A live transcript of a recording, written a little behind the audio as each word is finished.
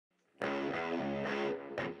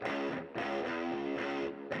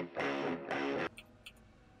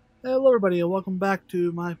Hello everybody and welcome back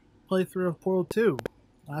to my playthrough of Portal 2.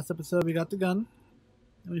 Last episode we got the gun,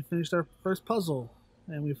 and we finished our first puzzle,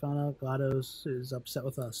 and we found out GLaDOS is upset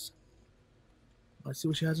with us. Let's see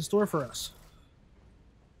what she has in store for us.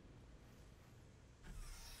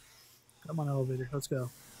 Come on, elevator, let's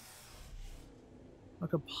go.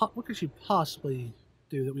 What could she possibly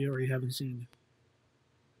do that we already haven't seen?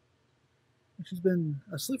 She's been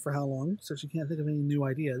asleep for how long, so she can't think of any new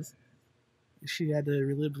ideas. She had to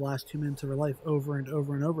relive the last 2 minutes of her life over and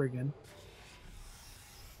over and over again.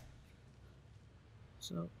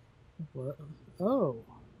 So, what? Oh.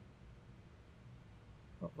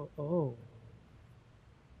 Oh.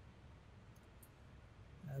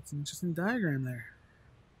 That's an interesting diagram there.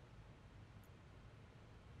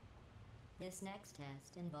 This next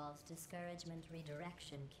test involves discouragement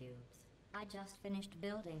redirection cubes. I just finished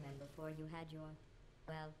building them before you had your,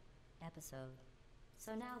 well, episode.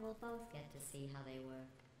 So now we'll both get to see how they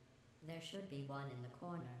work. There should be one in the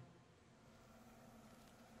corner.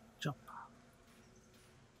 Jump.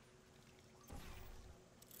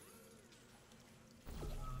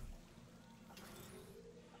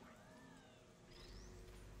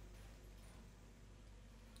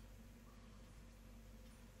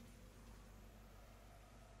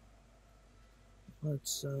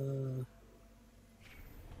 Let's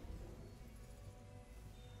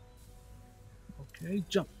okay,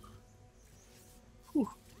 jump. Whew.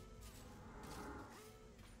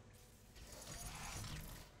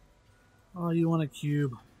 Oh, you want a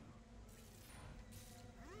cube.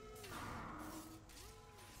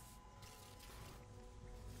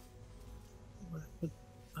 But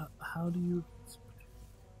how do you...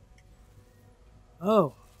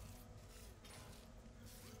 Oh.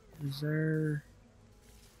 Is there...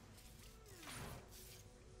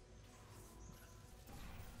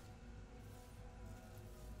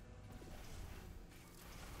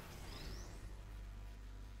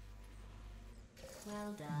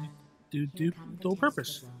 Well done. Do Here come the dual test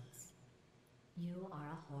purpose. results. You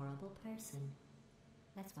are a horrible person.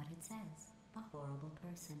 That's what it says. A horrible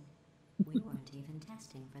person. We weren't even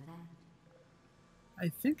testing for that. I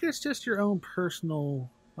think it's just your own personal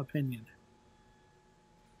opinion.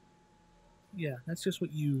 Yeah, that's just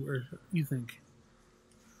what you think.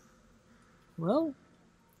 Well,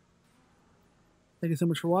 thank you so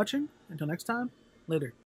much for watching. Until next time, later.